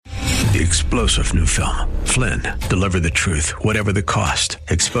the explosive new film, Flynn, Deliver the Truth, Whatever the Cost,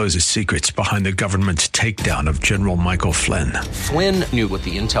 exposes secrets behind the government's takedown of General Michael Flynn. Flynn knew what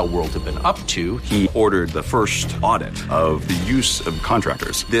the intel world had been up to. He ordered the first audit of the use of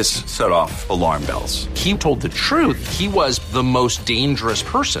contractors. This set off alarm bells. He told the truth. He was the most dangerous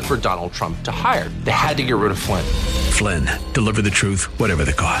person for Donald Trump to hire. They had to get rid of Flynn. Flynn, Deliver the Truth, Whatever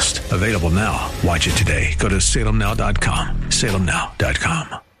the Cost. Available now. Watch it today. Go to salemnow.com.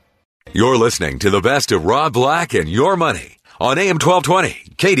 salemnow.com. You're listening to the best of Rob Black and Your Money on AM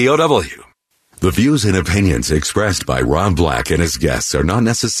 1220 KDOW. The views and opinions expressed by Rob Black and his guests are not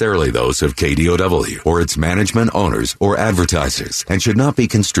necessarily those of KDOW or its management, owners, or advertisers and should not be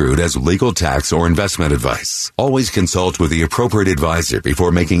construed as legal, tax, or investment advice. Always consult with the appropriate advisor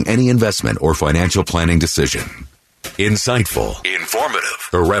before making any investment or financial planning decision. Insightful, informative,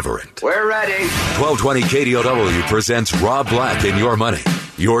 irreverent. We're ready. 1220 KDOW presents Rob Black and Your Money,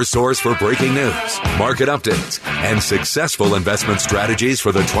 your source for breaking news, market updates, and successful investment strategies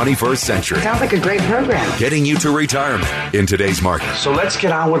for the 21st century. Sounds like a great program. Getting you to retirement in today's market. So let's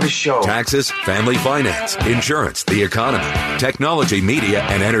get on with the show. Taxes, family finance, insurance, the economy, technology, media,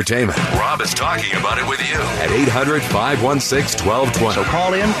 and entertainment. Rob is talking about it with you at 800-516-1220. So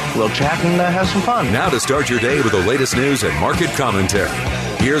call in, we'll chat and have some fun. Now to start your day with the latest news and market commentary,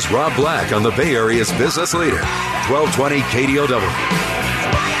 here's Rob Black on the Bay Area's business leader, 1220 KDOW.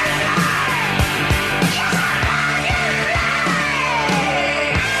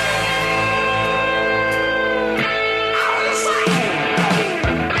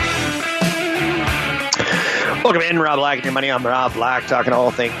 Welcome in, Rob Black and Your Money. I'm Rob Black, talking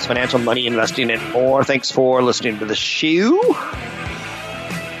all things financial, money, investing, and more. Thanks for listening to the show.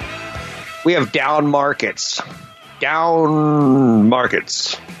 We have down markets.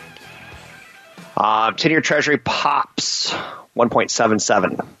 10-year Treasury pops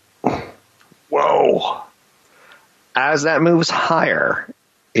 1.77. Whoa. As that moves higher,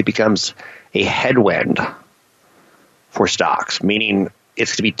 it becomes a headwind for stocks, meaning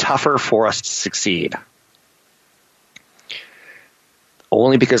it's going to be tougher for us to succeed.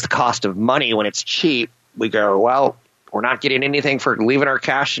 Only because the cost of money, when it's cheap, we go, well, we're not getting anything for leaving our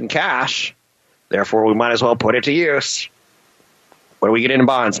cash in cash. Therefore, we might as well put it to use. What do we get in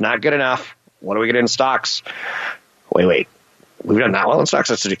bonds? Not good enough. What do we get in stocks? Wait. We've done that well in stocks.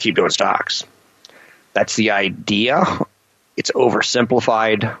 Let's just keep doing stocks. That's the idea. It's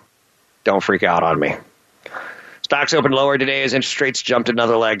oversimplified. Don't freak out on me. Stocks opened lower today as interest rates jumped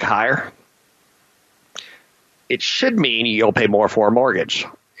another leg higher. It should mean you'll pay more for a mortgage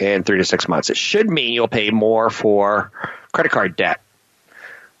in 3 to 6 months. It should mean you'll pay more for credit card debt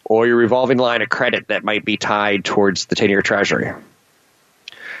or your revolving line of credit that might be tied towards the 10-year Treasury.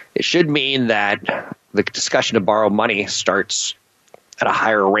 It should mean that the discussion to borrow money starts at a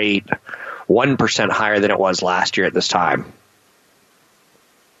higher rate, 1% higher than it was last year at this time.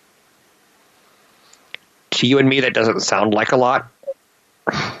 To you and me, that doesn't sound like a lot.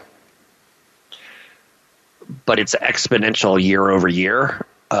 But it's exponential year over year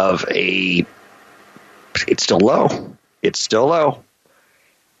it's still low. It's still low,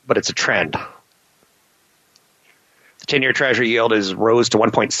 but it's a trend. The 10-year Treasury yield rose to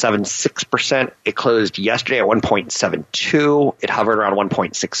 1.76%. It closed yesterday at 1.72. It hovered around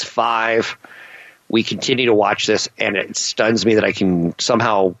 1.65. We continue to watch this, and it stuns me that I can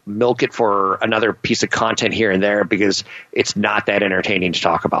somehow milk it for another piece of content here and there because it's not that entertaining to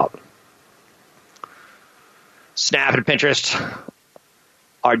talk about. Snap and Pinterest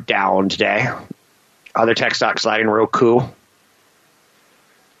are down today. Other tech stocks sliding. Roku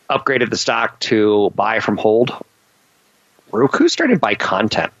upgraded the stock to buy from hold. Roku started to buy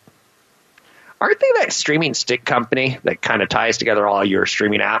content. Aren't they that streaming stick company that kind of ties together all your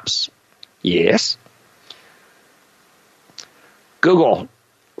streaming apps? Yes. Google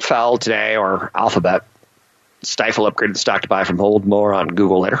fell today, or Alphabet. Stifel upgraded the stock to buy from hold. More on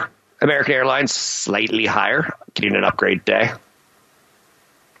Google later. American Airlines slightly higher, getting an upgrade today.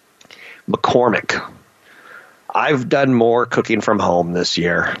 McCormick. I've done more cooking from home this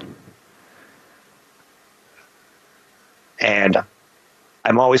year. And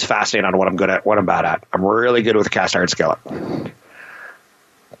I'm always fascinated on what I'm good at, what I'm bad at. I'm really good with a cast iron skillet.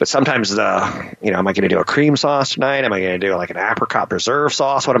 But sometimes am I going to do a cream sauce tonight? Am I going to do like an apricot preserve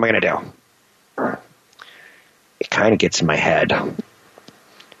sauce? What am I going to do? It kind of gets in my head.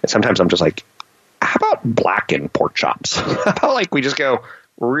 And sometimes I'm just like, how about blackened pork chops? How about we just go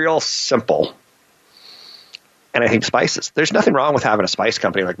real simple? And I think spices. There's nothing wrong with having a spice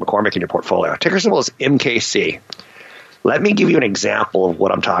company like McCormick in your portfolio. Ticker symbol is MKC. Let me give you an example of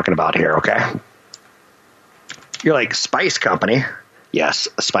what I'm talking about here, okay? You're like, spice company? Yes,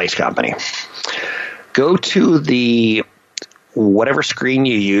 a spice company. Go to the whatever screen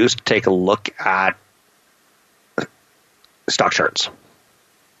you use to take a look at stock charts.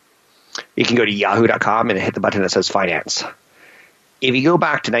 You can go to yahoo.com and hit the button that says finance. If you go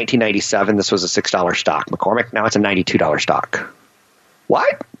back to 1997, this was a $6 stock. McCormick, now it's a $92 stock.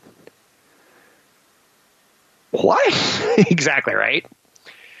 What? Exactly right.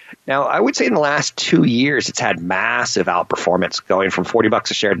 Now, I would say in the last 2 years, it's had massive outperformance, going from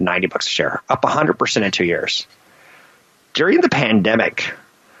 $40 a share to $90 a share, up 100% in 2 years. During the pandemic,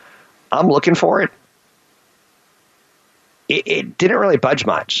 I'm looking for it. It didn't really budge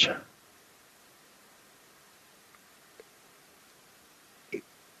much.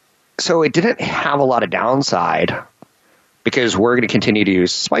 So it didn't have a lot of downside because we're going to continue to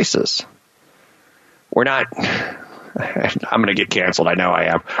use spices. We're not, I'm going to get canceled. I know I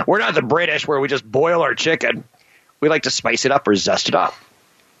am. We're not the British where we just boil our chicken. We like to spice it up or zest it up.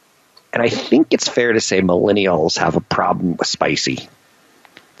 And I think it's fair to say millennials have a problem with spicy.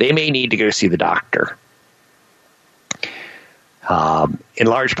 They may need to go see the doctor. In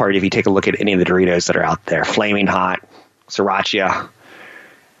large part, if you take a look at any of the Doritos that are out there, Flaming Hot, Sriracha,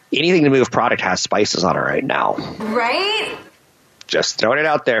 anything to move product has spices on it right now. Right? Just throwing it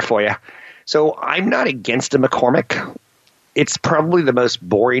out there for you. So I'm not against a McCormick. It's probably the most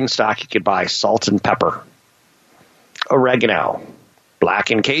boring stock you could buy. Salt and pepper, oregano, black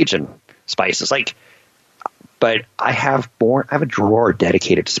and Cajun spices. But I have a drawer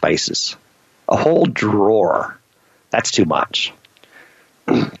dedicated to spices. A whole drawer. That's too much.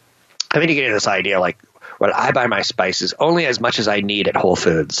 I mean, you get into this idea well, I buy my spices only as much as I need at Whole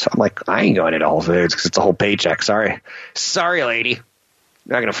Foods. I'm like, I ain't going into Whole Foods because it's a whole paycheck. Sorry, lady.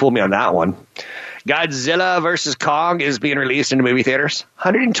 You're not going to fool me on that one. Godzilla vs. Kong is being released into movie theaters.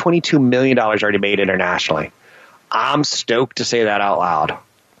 $122 million already made internationally. I'm stoked to say that out loud.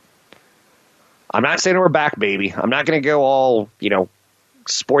 I'm not saying we're back, baby. I'm not going to go all,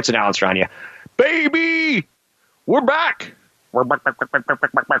 sports announcer on you. Baby, we're back. We're back.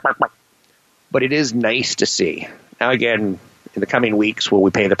 But it is nice to see. Now, again, in the coming weeks, will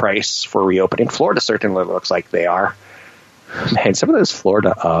we pay the price for reopening? Florida certainly looks like they are. Man, some of those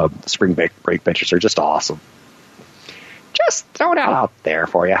Florida spring break pictures are just awesome. Just throwing it out there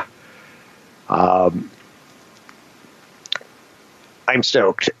for you. I'm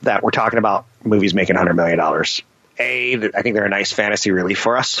stoked that we're talking about movies making $100 million. I think they're a nice fantasy relief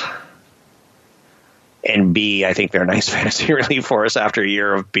for us. And B, I think they're a nice fantasy relief for us after a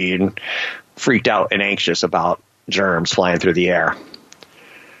year of being freaked out and anxious about germs flying through the air.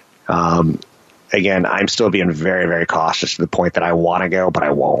 Again, I'm still being very, very cautious to the point that I want to go, but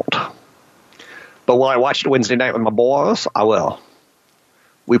I won't. But will I watch it Wednesday night with my boys? I will.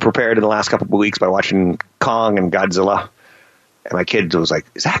 We prepared in the last couple of weeks by watching Kong and Godzilla. And my kid was like,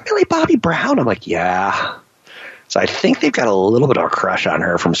 is that Millie Bobby Brown? I'm like, yeah. So I think they've got a little bit of a crush on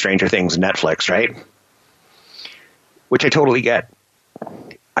her from Stranger Things Netflix, right? Which I totally get.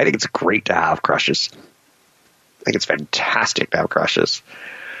 I think it's great to have crushes. I think it's fantastic to have crushes.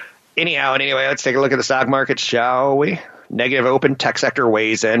 Anyhow and anyway, let's take a look at the stock market, shall we? Negative open. Tech sector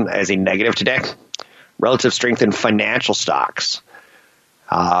weighs in as a negative today. Relative strength in financial stocks.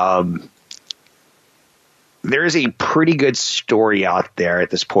 There is a pretty good story out there at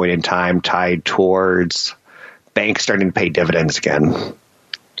this point in time tied towards banks starting to pay dividends again.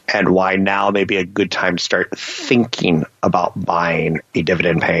 And why now may be a good time to start thinking about buying a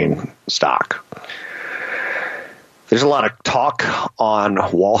dividend-paying stock. There's a lot of talk on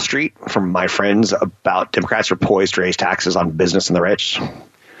Wall Street from my friends about Democrats are poised to raise taxes on business and the rich.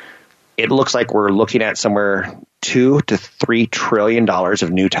 It looks like we're looking at somewhere $2 to $3 trillion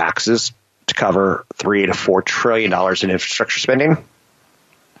of new taxes to cover $3 to $4 trillion in infrastructure spending.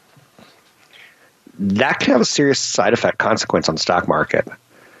 That can have a serious side effect consequence on the stock market.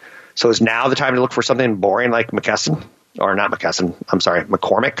 So is now the time to look for something boring like McKesson? Or not McKesson, I'm sorry,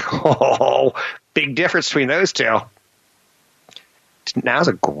 McCormick? Oh, big difference between those two. Now's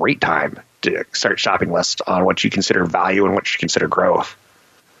a great time to start shopping lists on what you consider value and what you consider growth.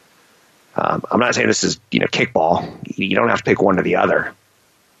 I'm not saying this is kickball. You don't have to pick one or the other.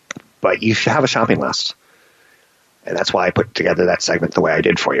 But you should have a shopping list. And that's why I put together that segment the way I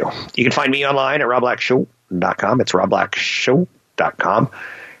did for you. You can find me online at robblackshow.com. It's robblackshow.com.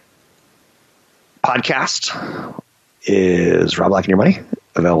 Podcast is Rob Black and Your Money,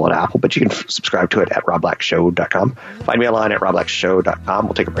 available at Apple, but you can subscribe to it at robblackshow.com. Find me online at robblackshow.com.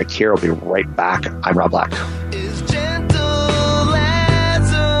 We'll take a break here. We'll be right back. I'm Rob Black.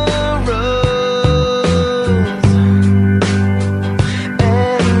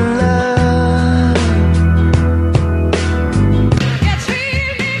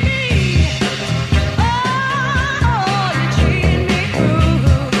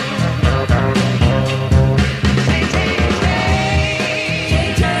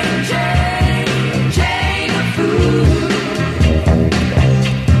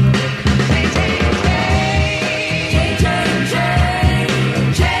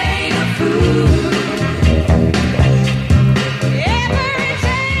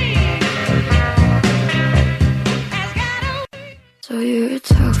 You're a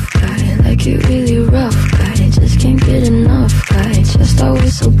tough guy, like it really rough guy. Just can't get enough guy, just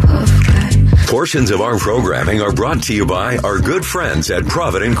always so puff guy. Portions of our programming are brought to you by our good friends at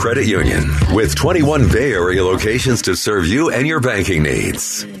Provident Credit Union, with 21 Bay Area locations to serve you and your banking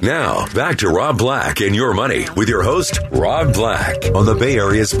needs. Now, back to Rob Black and Your Money with your host, Rob Black, on the Bay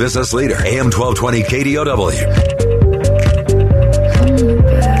Area's business leader, AM 1220 KDOW.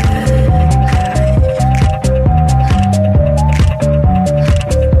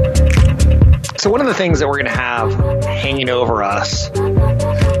 So one of the things that we're going to have hanging over us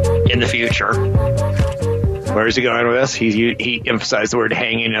in the future, where is he going with this? He emphasized the word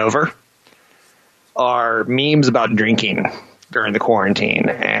hanging over, are memes about drinking during the quarantine.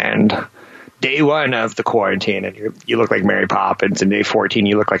 And day 1 of the quarantine, and you look like Mary Poppins, and day 14,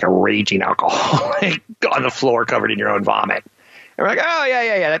 you look like a raging alcoholic on the floor covered in your own vomit. And we're like, oh,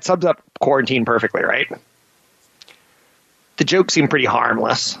 yeah, that sums up quarantine perfectly, right? The jokes seem pretty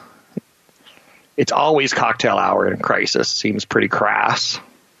harmless. It's always cocktail hour in crisis. Seems pretty crass.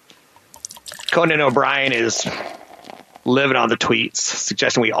 Conan O'Brien is living on the tweets,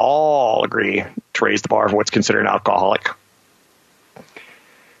 suggesting we all agree to raise the bar for what's considered an alcoholic.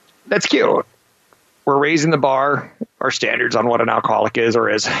 That's cute. We're raising the bar, our standards on what an alcoholic is or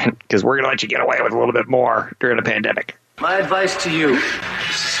isn't, because we're going to let you get away with a little bit more during a pandemic. My advice to you is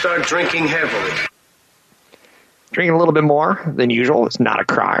to start drinking heavily. Drinking a little bit more than usual is not a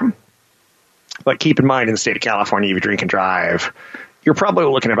crime. But keep in mind, in the state of California, if you drink and drive, you're probably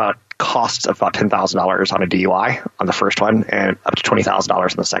looking at about costs of about $10,000 on a DUI on the first one and up to $20,000 on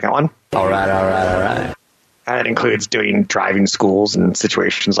the second one. All right. And it includes doing driving schools and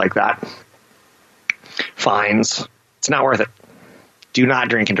situations like that. Fines. It's not worth it. Do not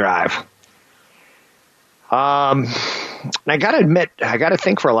drink and drive. And I got to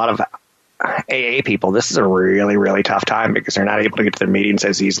think for a lot of AA people, this is a really, really tough time because they're not able to get to their meetings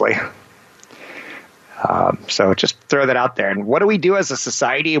as easily. So just throw that out there. And what do we do as a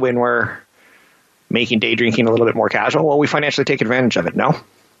society when we're making day drinking a little bit more casual? Well, we financially take advantage of it, no?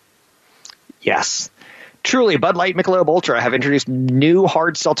 Yes. Truly, Bud Light, Michelob Ultra have introduced new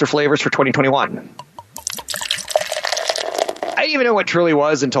hard seltzer flavors for 2021. I didn't even know what Truly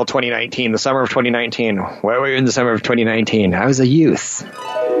was until 2019, the summer of 2019. Where were you in the summer of 2019? I was a youth.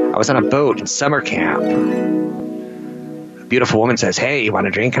 I was on a boat in summer camp. Beautiful woman says, hey, you want a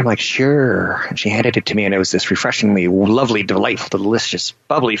drink? I'm like, sure. And she handed it to me, and it was this refreshingly lovely, delightful, delicious,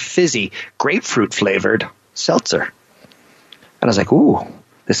 bubbly, fizzy, grapefruit flavored seltzer. And I was like, ooh,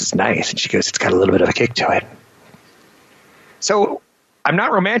 this is nice. And she goes, it's got a little bit of a kick to it. So I'm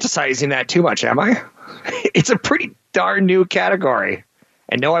not romanticizing that too much, am I? It's a pretty darn new category.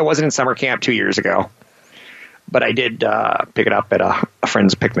 And no, I wasn't in summer camp 2 years ago, but I did pick it up at a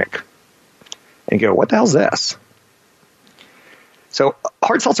friend's picnic and go, what the hell's this? So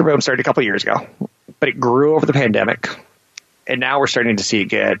hard seltzer boom started a couple of years ago, but it grew over the pandemic. And now we're starting to see it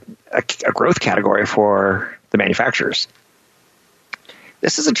get a growth category for the manufacturers.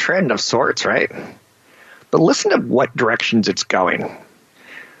 This is a trend of sorts, right? But listen to what directions it's going.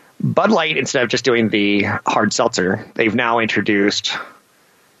 Bud Light, instead of just doing the hard seltzer, they've now introduced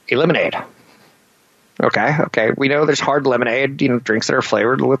a lemonade. Okay. We know there's hard lemonade, drinks that are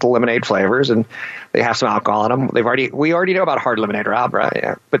flavored with the lemonade flavors, and they have some alcohol in them. We already know about hard lemonade, Rob, right?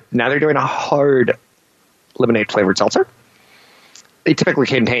 Yeah. But now they're doing a hard lemonade flavored seltzer. They typically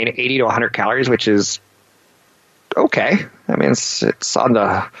contain 80 to 100 calories, which is okay. I mean, it's on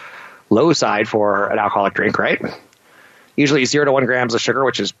the low side for an alcoholic drink, right? Usually 0 to 1 grams of sugar,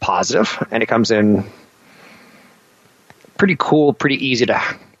 which is positive, and it comes in pretty cool, pretty easy to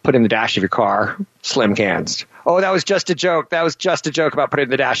put in the dash of your car, slim cans. Oh, that was just a joke. That was just a joke about putting in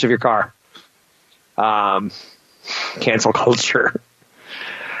the dash of your car. Cancel culture.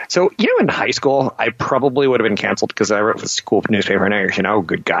 So, in high school, I probably would have been canceled because I wrote for the school newspaper. And oh,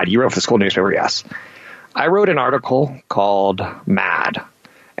 good God, you wrote for the school newspaper? Yes. I wrote an article called Mad.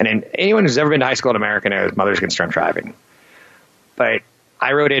 And anyone who's ever been to high school in America knows Mothers Against Drunk Driving. But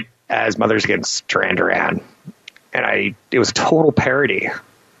I wrote it as Mothers Against Duran Duran. And it was a total parody.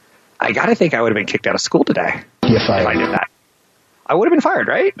 I got to think I would have been kicked out of school today if I did that. I would have been fired,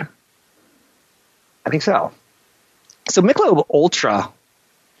 right? I think so. So Michelob Ultra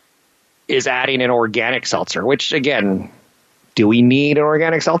is adding an organic seltzer, which, again, do we need an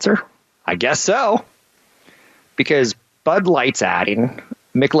organic seltzer? I guess so. Because Bud Light's adding,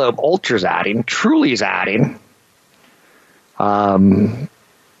 Michelob Ultra's adding, Truly's adding.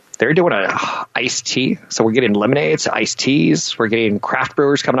 They're doing a iced tea. So we're getting lemonades, iced teas. We're getting craft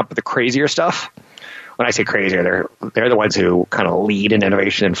brewers coming up with the crazier stuff. When I say crazier, they're the ones who kind of lead in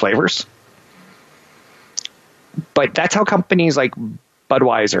innovation and flavors. But that's how companies like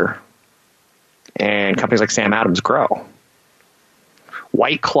Budweiser and companies like Sam Adams grow.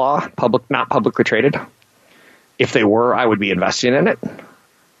 White Claw, not publicly traded. If they were, I would be investing in it.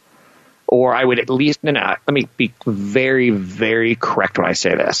 Or I would at least, let me be very, very correct when I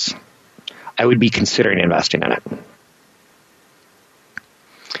say this. I would be considering investing in it.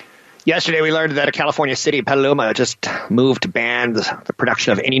 Yesterday, we learned that a California city, Petaluma, just moved to ban the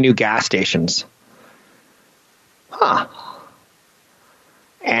production of any new gas stations. And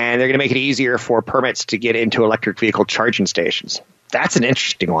they're going to make it easier for permits to get into electric vehicle charging stations. That's an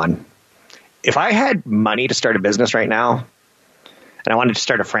interesting one. If I had money to start a business right now, and I wanted to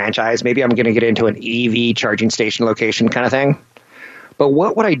start a franchise, maybe I'm going to get into an EV charging station location kind of thing. But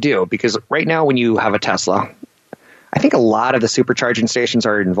what would I do? Because right now when you have a Tesla, I think a lot of the supercharging stations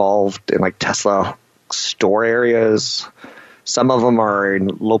are involved in like Tesla store areas. Some of them are in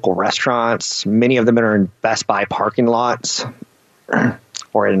local restaurants. Many of them are in Best Buy parking lots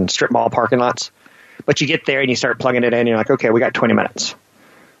or in strip mall parking lots. But you get there and you start plugging it in and you're like, okay, we got 20 minutes.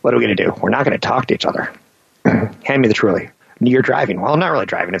 What are we going to do? We're not going to talk to each other. Hand me the trolley. You're driving. Well, I'm not really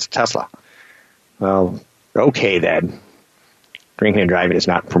driving. It's a Tesla. Well, okay then. Drinking and driving is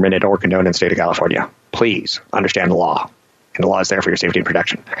not permitted or condoned in the state of California. Please understand the law. And the law is there for your safety and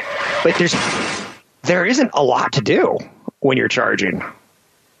protection. But there isn't a lot to do when you're charging.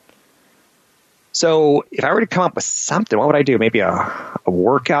 So if I were to come up with something, what would I do? Maybe a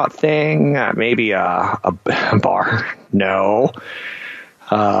workout thing? Maybe a bar? No.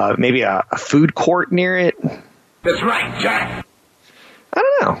 Maybe a food court near it? That's right, Jack. I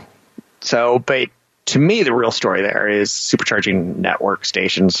don't know. So, but to me, the real story there is supercharging network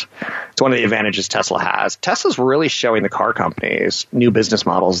stations. It's one of the advantages Tesla has. Tesla's really showing the car companies new business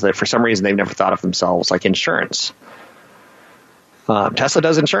models that for some reason they've never thought of themselves, like insurance. Tesla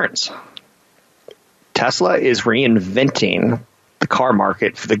does insurance. Tesla is reinventing the car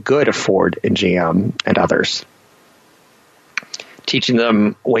market for the good of Ford and GM and others, teaching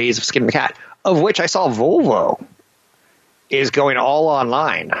them ways of skinning the cat, of which I saw Volvo is going all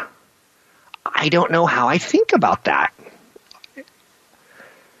online. I don't know how I think about that.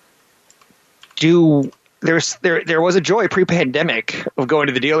 There was a joy pre-pandemic of going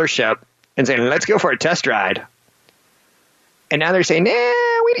to the dealership and saying, let's go for a test ride. And now they're saying, you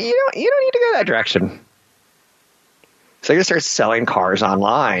don't need to go that direction. So they're going to start selling cars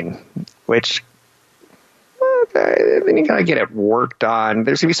online, which, okay, then you got to get it worked on.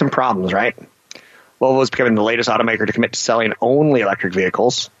 There's going to be some problems, right? Volvo is becoming the latest automaker to commit to selling only electric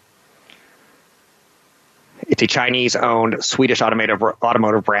vehicles. It's a Chinese-owned Swedish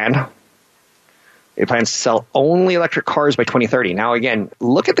automotive brand. It plans to sell only electric cars by 2030. Now, again,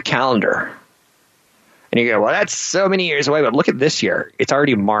 look at the calendar. And you go, well, that's so many years away. But look at this year. It's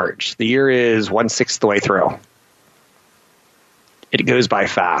already March. The year is 1/6 the way through. It goes by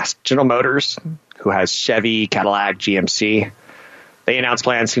fast. General Motors, who has Chevy, Cadillac, GMC, they announced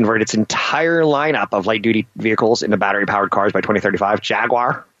plans to convert its entire lineup of light-duty vehicles into battery-powered cars by 2035.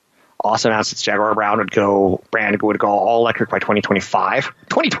 Jaguar also announced its Jaguar brand would go all electric by 2025.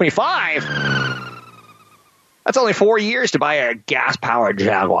 2025? That's only 4 years to buy a gas-powered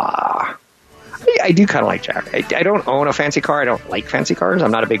Jaguar. I do kind of like Jaguar. I don't own a fancy car. I don't like fancy cars.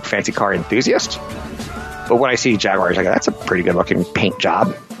 I'm not a big fancy car enthusiast. But when I see Jaguars, I go, that's a pretty good-looking paint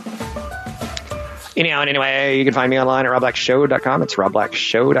job. Anyway, you can find me online at robblackshow.com. It's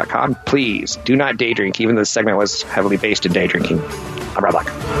robblackshow.com. Please do not day drink, even though this segment was heavily based in day drinking. I'm Rob Black.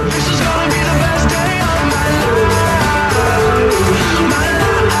 This is gonna be the best day of my life.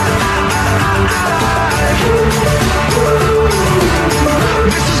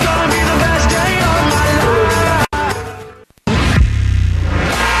 This is gonna be the best day of my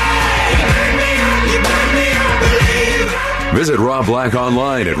life. Visit Rob Black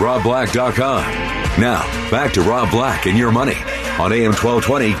online at robblack.com. Now, back to Rob Black and Your Money on AM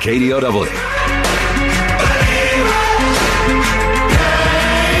 1220 KDOW.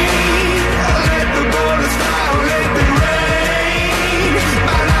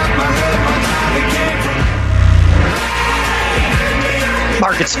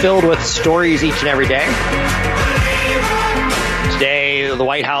 Market's filled with stories each and every day. Today, the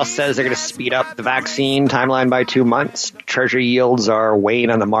White House says they're going to speed up the vaccine timeline by 2 months. Treasury yields are weighing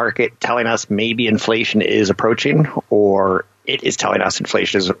on the market, telling us maybe inflation is approaching, or it is telling us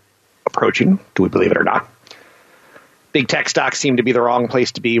inflation is approaching. Do we believe it or not? Big tech stocks seem to be the wrong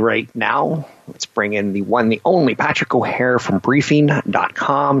place to be right now. Let's bring in the one, the only Patrick O'Hare from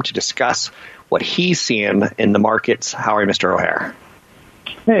Briefing.com to discuss what he's seeing in the markets. How are you, Mr. O'Hare?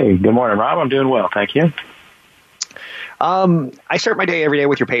 Hey, good morning, Rob. I'm doing well, thank you. I start my day every day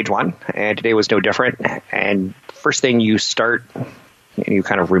with your page one, and today was no different. And first thing you start and you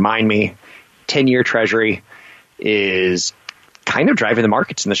kind of remind me, 10-year Treasury is kind of driving the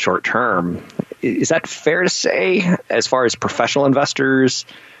markets in the short term. Is that fair to say as far as professional investors,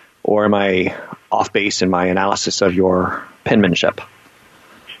 or am I off base in my analysis of your penmanship?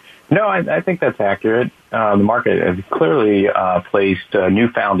 No, I think that's accurate. The market has clearly placed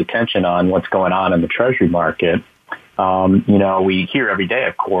newfound attention on what's going on in the Treasury market. We hear every day,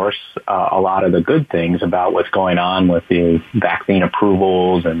 of course, a lot of the good things about what's going on with the vaccine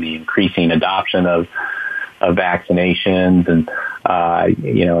approvals and the increasing adoption of vaccinations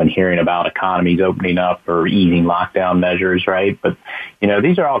and hearing about economies opening up or easing lockdown measures, right? But,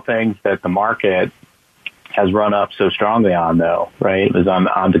 these are all things that the market has run up so strongly on, though, right? It was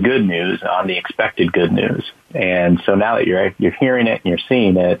on the good news, on the expected good news. And so now that you're hearing it and you're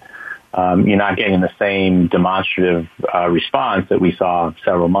seeing it, you're not getting the same demonstrative response that we saw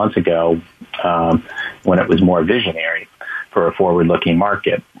several months ago when it was more visionary for a forward-looking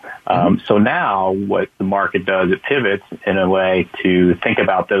market. So now what the market does, it pivots in a way to think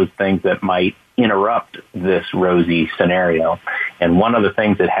about those things that might interrupt this rosy scenario. And one of the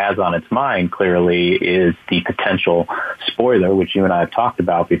things it has on its mind, clearly, is the potential spoiler, which you and I have talked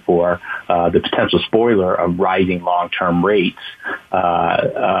about before, the potential spoiler of rising long-term rates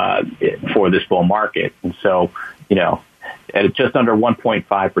for this bull market. And so, at just under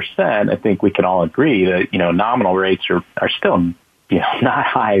 1.5%, I think we can all agree that, nominal rates are still, not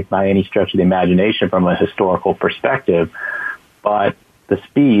high by any stretch of the imagination from a historical perspective, but the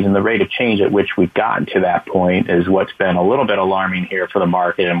speed and the rate of change at which we've gotten to that point is what's been a little bit alarming here for the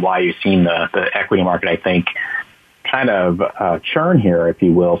market, and why you've seen the equity market, I think, kind of churn here, if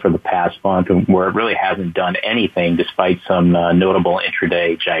you will, for the past month, where it really hasn't done anything despite some notable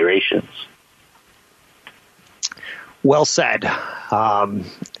intraday gyrations. Well said. And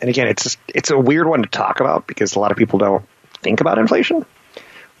again, it's a weird one to talk about because a lot of people don't think about inflation.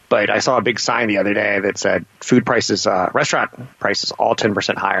 But I saw a big sign the other day that said food prices, restaurant prices, all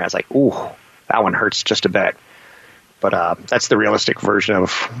 10% higher. I was like, ooh, that one hurts just a bit. But that's the realistic version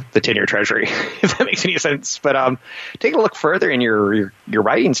of the 10-year Treasury, if that makes any sense. But taking a look further in your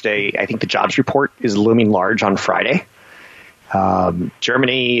writings today, I think the jobs report is looming large on Friday.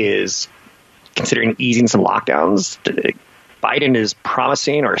 Germany is considering easing some lockdowns. Biden is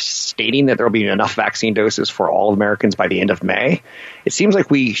promising or stating that there will be enough vaccine doses for all Americans by the end of May. It seems like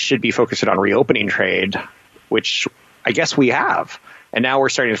we should be focusing on reopening trade, which I guess we have. And now we're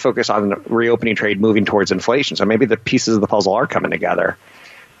starting to focus on reopening trade moving towards inflation. So maybe the pieces of the puzzle are coming together.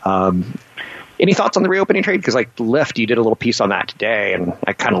 Any thoughts on the reopening trade? Because like Lyft, you did a little piece on that today, and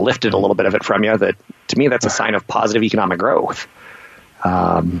I kind of lifted a little bit of it from you. That to me, that's a sign of positive economic growth.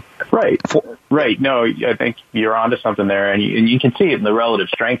 Right. No, I think you're onto something there, and you can see it in the relative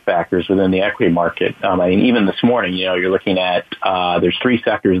strength factors within the equity market. Even this morning, you're looking at there's three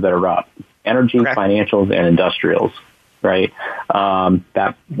sectors that are up: energy, financials, and industrials. Right.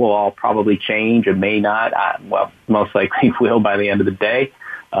 That will all probably change. It may not. Most likely will by the end of the day.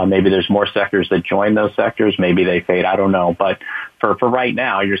 Maybe there's more sectors that join those sectors. Maybe they fade. I don't know. But for right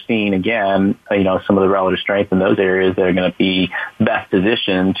now, you're seeing, again, some of the relative strength in those areas that are going to be best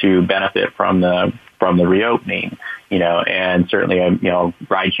positioned to benefit from the reopening, and certainly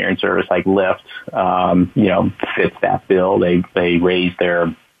ride sharing service like Lyft, fits that bill. They raised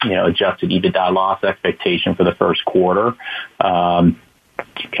their, adjusted EBITDA loss expectation for the first quarter.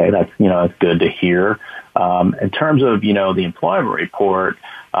 Okay. That's good to hear. In terms of, the employment report,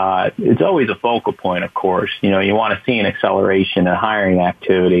 it's always a focal point, of course. You want to see an acceleration in hiring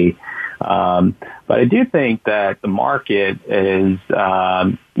activity. But I do think that the market is,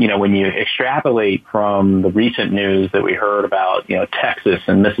 when you extrapolate from the recent news that we heard about, Texas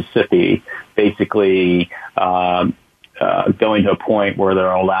and Mississippi basically going to a point where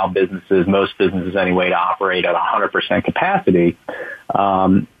they'll allow most businesses anyway, to operate at 100% capacity.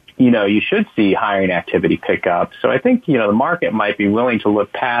 You should see hiring activity pick up. So I think, the market might be willing to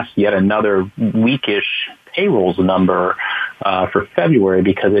look past yet another weakish payrolls number for February,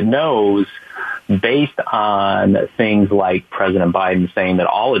 because it knows, based on things like President Biden saying that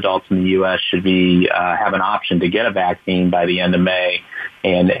all adults in the U.S. should be have an option to get a vaccine by the end of May,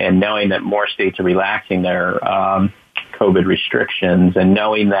 and knowing that more states are relaxing their COVID restrictions, and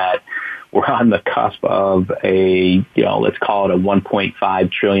knowing that we're on the cusp of a, let's call it a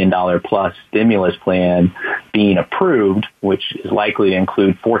 $1.5 trillion plus stimulus plan being approved, which is likely to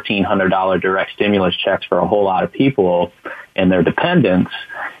include $1,400 direct stimulus checks for a whole lot of people and their dependents.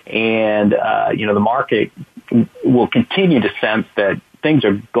 And, the market will continue to sense that things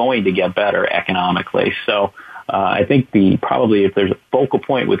are going to get better economically. So, I think probably if there's a focal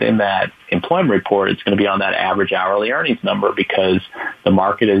point within that employment report, it's going to be on that average hourly earnings number, because the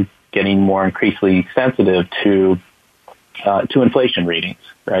market is getting more increasingly sensitive to inflation readings,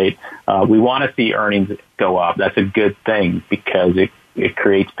 right? We want to see earnings go up. That's a good thing, because it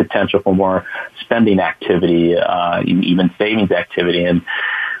creates potential for more spending activity, even savings activity. And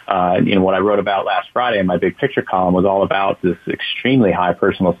what I wrote about last Friday in my big picture column was all about this extremely high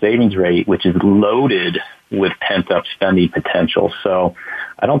personal savings rate, which is loaded with pent-up spending potential. So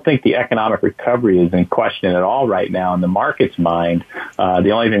I don't think the economic recovery is in question at all right now in the market's mind.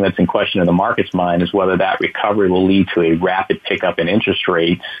 The only thing that's in question in the market's mind is whether that recovery will lead to a rapid pickup in interest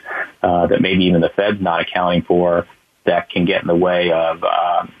rates that maybe even the Fed's not accounting for, that can get in the way of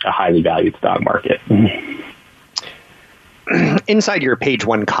a highly valued stock market. Inside your page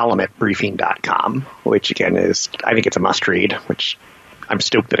one column at briefing.com, which again is, I think it's a must read, which I'm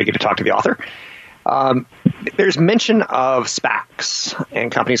stoked that I get to talk to the author. There's mention of SPACs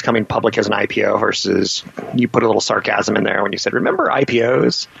and companies coming public as an IPO versus, you put a little sarcasm in there when you said, remember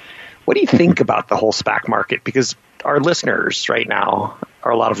IPOs? What do you think about the whole SPAC market? Because our listeners right now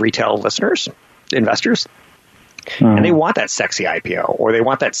are a lot of retail listeners, investors, and they want that sexy IPO, or they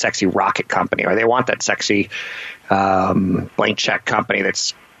want that sexy rocket company, or they want that sexy blank check company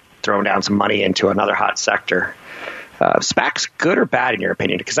that's throwing down some money into another hot sector. SPACs good or bad in your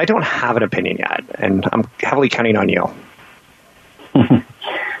opinion? Because I don't have an opinion yet, and I'm heavily counting on you.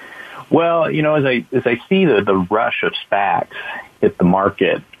 Well, as I see the rush of SPACs hit the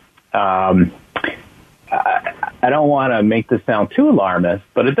market, I don't want to make this sound too alarmist,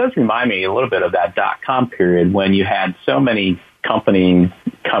 but it does remind me a little bit of that .com period when you had so many companies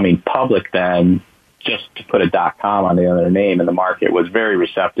coming public then just to put a .com on the other name, and the market was very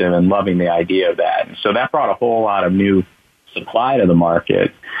receptive and loving the idea of that. And so that brought a whole lot of new supply to the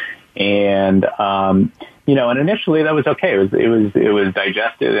market. And, and initially that was okay. It was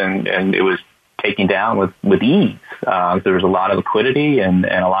digested and it was taken down with ease. There was a lot of liquidity and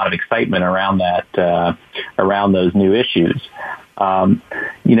a lot of excitement around that, around those new issues.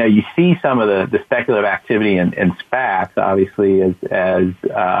 You see some of the speculative activity in SPACs, obviously, as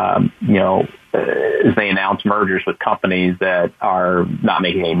they announce mergers with companies that are not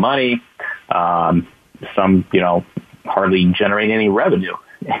making any money, some, hardly generating any revenue.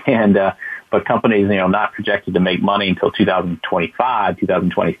 And, but companies, not projected to make money until 2025,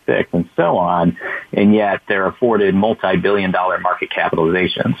 2026, and so on, and yet they're afforded multi-billion-dollar market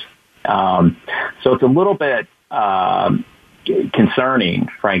capitalizations. So it's a little bit concerning,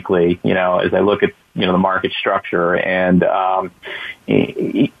 frankly, as I look at the market structure, and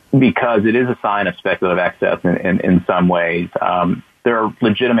because it is a sign of speculative excess in some ways. There are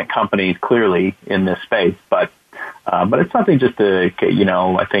legitimate companies clearly in this space, but it's something just to,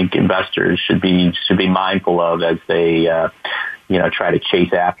 I think investors should be mindful of as they, try to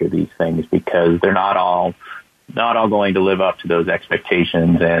chase after these things, because they're not all going to live up to those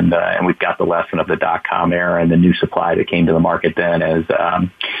expectations. And we've got the lesson of the .com era and the new supply that came to the market then as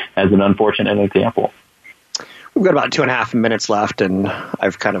an unfortunate example. We've got about 2.5 minutes left, and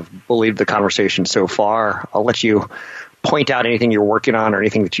I've kind of believed the conversation so far. I'll let you point out anything you're working on or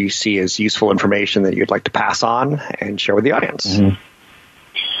anything that you see as useful information that you'd like to pass on and share with the audience. Mm-hmm.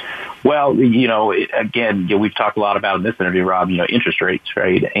 Well, again, we've talked a lot about in this interview, Rob, interest rates,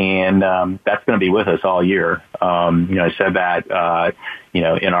 right? And that's going to be with us all year. I said that,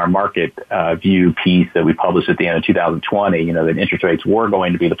 in our market view piece that we published at the end of 2020, that interest rates were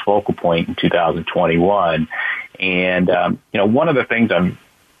going to be the focal point in 2021. And, one of the things I'm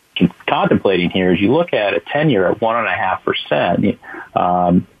contemplating here is you look at a 10-year at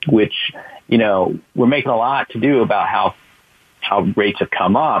 1.5%, which, we're making a lot to do about how rates have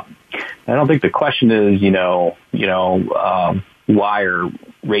come up. I don't think the question is, why are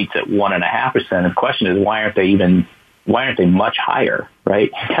rates at 1.5%? The question is, why aren't they much higher, right?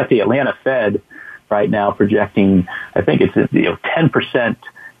 You got the Atlanta Fed right now projecting, I think it's 10%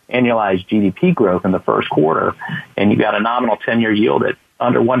 annualized GDP growth in the first quarter, and you got a nominal 10-year yield at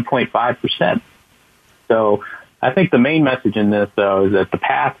under 1.5%. So I think the main message in this, though, is that the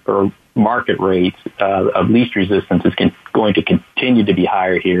path for market rates of least resistance is going to continue to be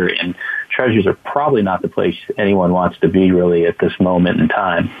higher here, and treasuries are probably not the place anyone wants to be really at this moment in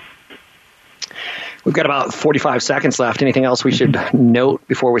time. We've got about 45 seconds left. Anything else we should note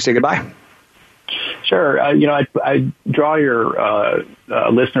before we say goodbye? Sure. I draw your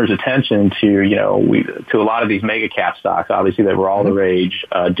listeners' attention to to a lot of these mega cap stocks, obviously, that were all the rage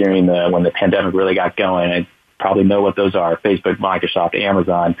during when the pandemic really got going. I probably know what those are: Facebook, Microsoft,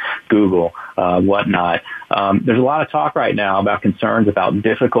 Amazon, Google, whatnot. There's a lot of talk right now about concerns about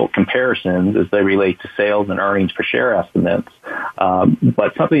difficult comparisons as they relate to sales and earnings per share estimates.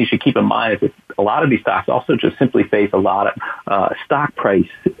 But something you should keep in mind is that a lot of these stocks also just simply face a lot of stock price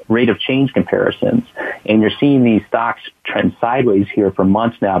rate of change comparisons. And you're seeing these stocks trend sideways here for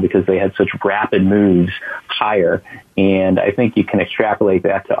months now because they had such rapid moves higher. And I think you can extrapolate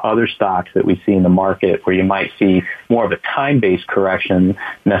that to other stocks that we see in the market where you might see more of a time-based correction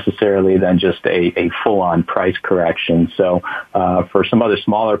necessarily than just a full-on price correction. So for some other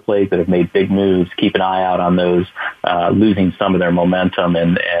smaller plays that have made big moves, keep an eye out on those losing some of their momentum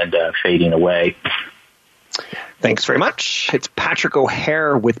and fading away. Thanks very much. It's Patrick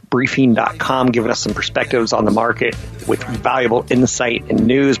O'Hare with Briefing.com giving us some perspectives on the market with valuable insight and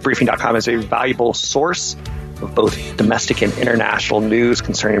news. Briefing.com is a valuable source of both domestic and international news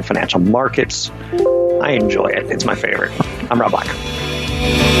concerning financial markets. I enjoy it. It's my favorite. I'm Rob Black.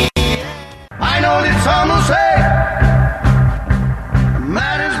 I know that some will say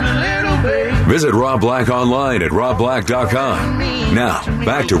matters a little bit. Visit Rob Black online at robblack.com. Now,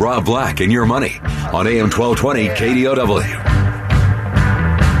 back to Rob Black and Your Money on AM 1220 KDOW.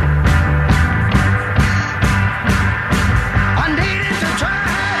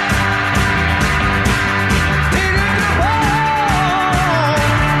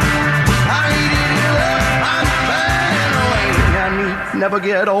 Never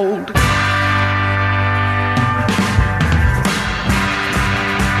get old.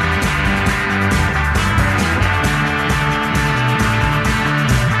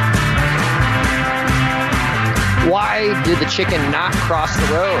 Why did the chicken not cross the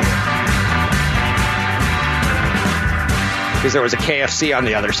road? Because there was a KFC on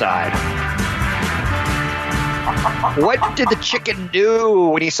the other side. What did the chicken do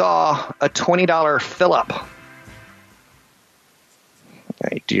when he saw a $20 fill-up?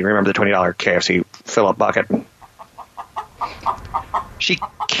 Do you remember the $20 KFC fill-up bucket? She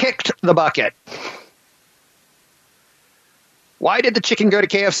kicked the bucket. Why did the chicken go to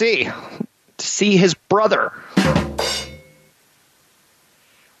KFC? To see his brother.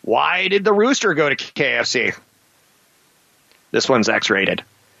 Why did the rooster go to KFC? This one's X-rated.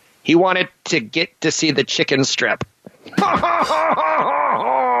 He wanted to get to see the chicken strip.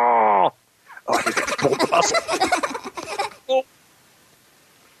 Oh, I think that's pulled the muscle. Oh.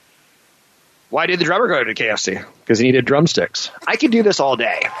 Why did the drummer go to KFC? Because he needed drumsticks. I could do this all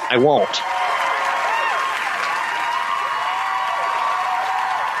day. I won't.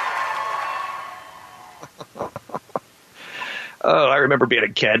 Oh, I remember being a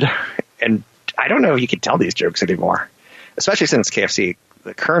kid, and I don't know if you can tell these jokes anymore, especially since KFC,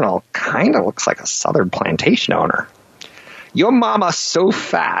 the Colonel, kind of looks like a Southern plantation owner. Your mama's so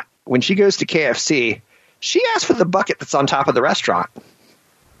fat, when she goes to KFC, she asks for the bucket that's on top of the restaurant.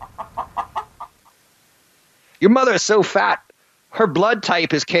 Your mother is so fat, her blood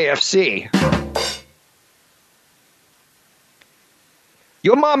type is KFC.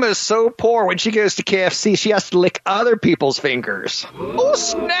 Your mama is so poor when she goes to KFC, she has to lick other people's fingers. Oh,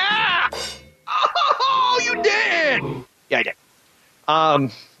 snap! Oh, you did! Yeah, I did.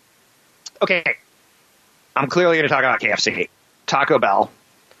 Okay. I'm clearly going to talk about KFC. Taco Bell.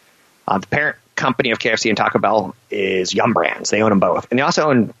 The parent company of KFC and Taco Bell is Yum Brands. They own them both. And they also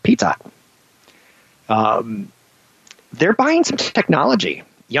own Pizza Hut. They're buying some technology.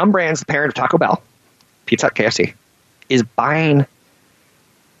 Yum Brands, the parent of Taco Bell, Pizza Hut, KFC, is buying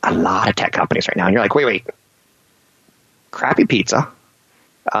a lot of tech companies right now. And you're like, wait. Crappy pizza.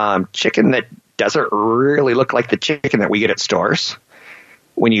 Chicken that doesn't really look like the chicken that we get at stores.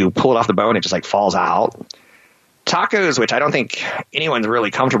 When you pull it off the bone, it just like falls out. Tacos, which I don't think anyone's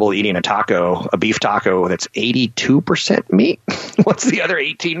really comfortable eating a taco, a beef taco that's 82% meat. What's the other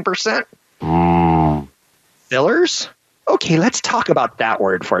 18%? Fillers? Okay, let's talk about that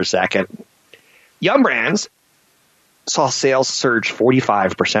word for a second. Yum Brands saw sales surge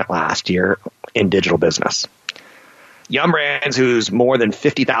 45% last year in digital business. Yum Brands, whose more than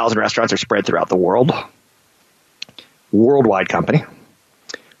 50,000 restaurants are spread throughout the world, worldwide company,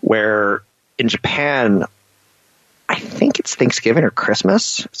 where in Japan, I think it's Thanksgiving or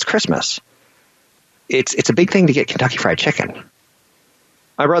Christmas. It's Christmas. It's a big thing to get Kentucky Fried Chicken.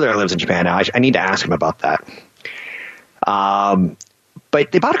 My brother lives in Japan now. I need to ask him about that.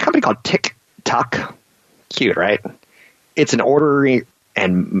 But they bought a company called TikTok. Cute, right? It's an order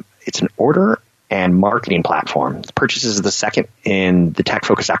and marketing platform. The purchase is the second in the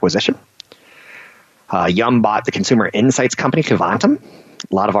tech-focused acquisition. Yum bought the consumer insights company Kvantum.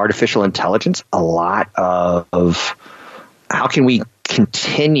 A lot of artificial intelligence. A lot of how can we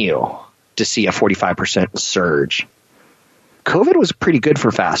continue to see a 45% surge. COVID was pretty good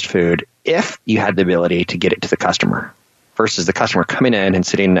for fast food if you had the ability to get it to the customer versus the customer coming in and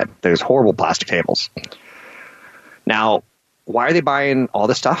sitting at those horrible plastic tables. Now, why are they buying all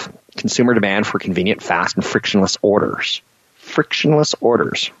this stuff? Consumer demand for convenient, fast, and frictionless orders. Frictionless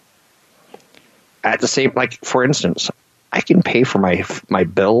orders. At the same, like, for instance, I can pay for my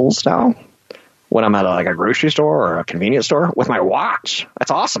bills now when I'm at a grocery store or a convenience store with my watch.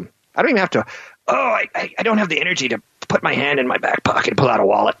 That's awesome. I don't even have to, I don't have the energy to put my hand in my back pocket and pull out a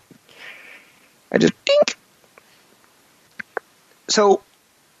wallet. I just dink. So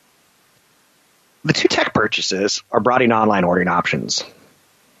the two tech purchases are broadening online ordering options,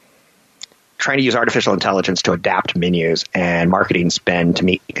 trying to use artificial intelligence to adapt menus and marketing spend to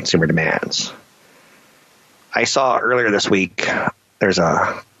meet consumer demands. I saw earlier this week, there's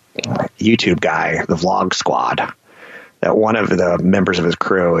a YouTube guy, the Vlog Squad, that one of the members of his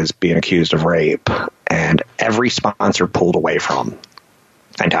crew is being accused of rape, and every sponsor pulled away from.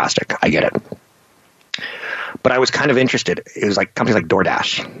 Fantastic. I get it. But I was kind of interested. It was like companies like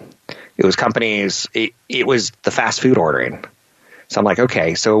DoorDash. It was companies, it was the fast food ordering. So I'm like,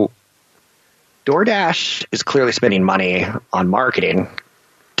 okay, so DoorDash is clearly spending money on marketing.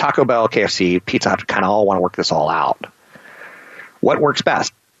 Taco Bell, KFC, Pizza Hut kind of all want to work this all out. What works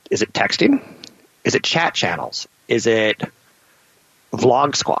best? Is it texting? Is it chat channels? Is it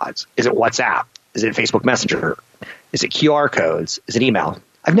vlog squads? Is it WhatsApp? Is it Facebook Messenger? Is it QR codes? Is it email?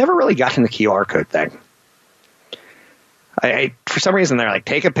 I've never really gotten the QR code thing. I for some reason, they're like,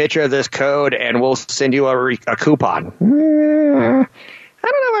 take a picture of this code and we'll send you a coupon. I don't know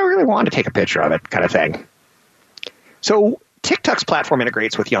if I really want to take a picture of it, kind of thing. So TikTok's platform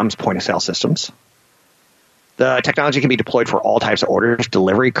integrates with Yum's point-of-sale systems. The technology can be deployed for all types of orders,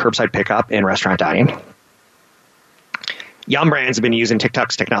 delivery, curbside pickup, and restaurant dining. Yum Brands have been using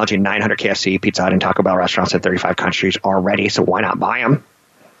TikTok's technology in 900 KFC, Pizza Hut, and Taco Bell restaurants in 35 countries already, so why not buy them?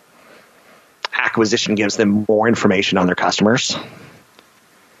 Acquisition gives them more information on their customers.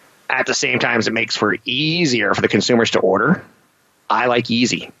 At the same time, it makes for easier for the consumers to order. I like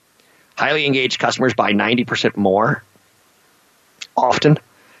easy. Highly engaged customers buy 90% more often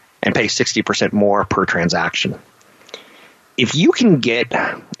and pay 60% more per transaction. If you can get,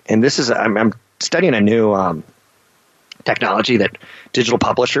 and this is, I'm studying a new technology that digital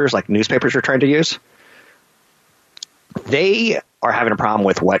publishers like newspapers are trying to use. They are having a problem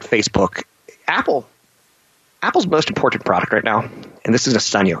with what Facebook, Apple's most important product right now, and this is going to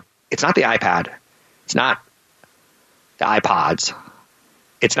stun you. It's not the iPad. It's not the iPods.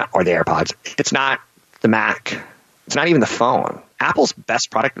 It's not, or the AirPods. It's not the Mac. It's not even the phone. Apple's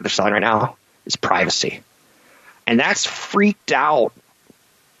best product that they're selling right now is privacy. And that's freaked out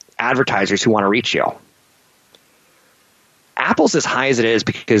advertisers who want to reach you. Apple's as high as it is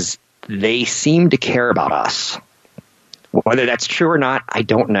because they seem to care about us. Whether that's true or not, I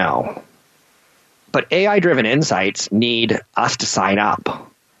don't know. But AI-driven insights need us to sign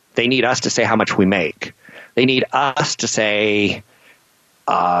up. They need us to say how much we make. They need us to say,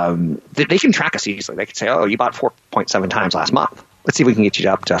 they can track us easily. They can say, oh, you bought 4.7 times last month. Let's see if we can get you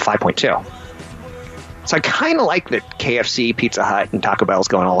up to 5.2. So I kind of like that KFC, Pizza Hut, and Taco Bell's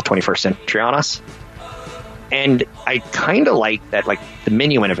going all 21st century on us. And I kind of like that, like the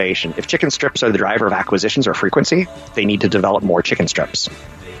menu innovation. If chicken strips are the driver of acquisitions or frequency, they need to develop more chicken strips.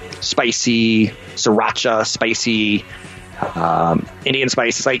 Spicy, sriracha, spicy, Indian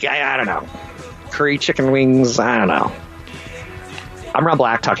spice. Like, I don't know. Curry chicken wings, I don't know. I'm Rob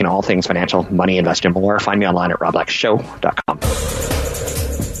Black, talking all things financial, money, investing, and more. Find me online at robblackshow.com.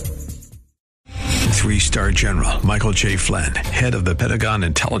 3-star General Michael J. Flynn, head of the Pentagon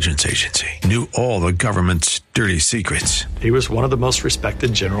Intelligence Agency, knew all the government's dirty secrets. He was one of the most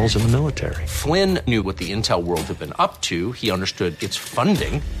respected generals in the military. Flynn knew what the intel world had been up to. He understood its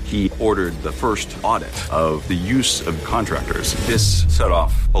funding. He ordered the first audit of the use of contractors. This set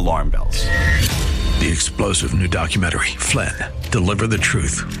off alarm bells. The explosive new documentary, Flynn, Deliver the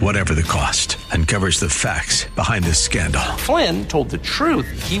Truth, Whatever the Cost, uncovers the facts behind this scandal. Flynn told the truth.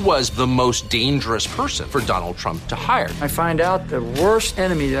 He was the most dangerous person for Donald Trump to hire. I find out the worst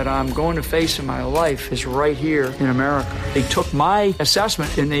enemy that I'm going to face in my life is right here in America. They took my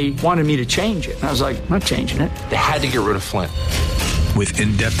assessment and they wanted me to change it. And I was like, I'm not changing it. They had to get rid of Flynn. With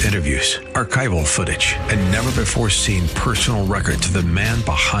in-depth interviews, archival footage, and never-before-seen personal records of the man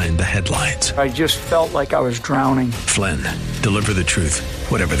behind the headlines. I just felt like I was drowning. Flynn, Deliver the Truth,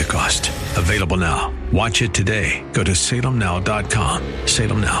 Whatever the Cost. Available now. Watch it today. Go to salemnow.com.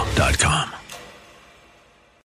 salemnow.com.